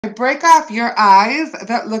Break off your eyes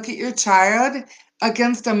that look at your child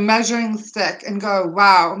against a measuring stick and go,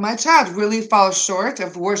 wow, my child really falls short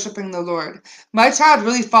of worshiping the Lord. My child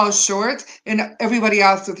really falls short in everybody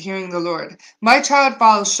else with hearing the Lord. My child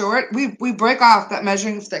falls short. We break off that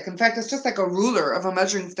measuring stick. In fact, it's just like a ruler of a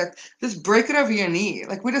measuring stick. Just break it over your knee.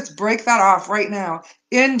 Like we just break that off right now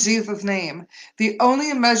in Jesus' name. The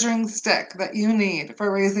only measuring stick that you need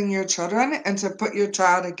for raising your children and to put your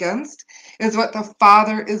child against is what the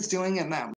Father is doing in them.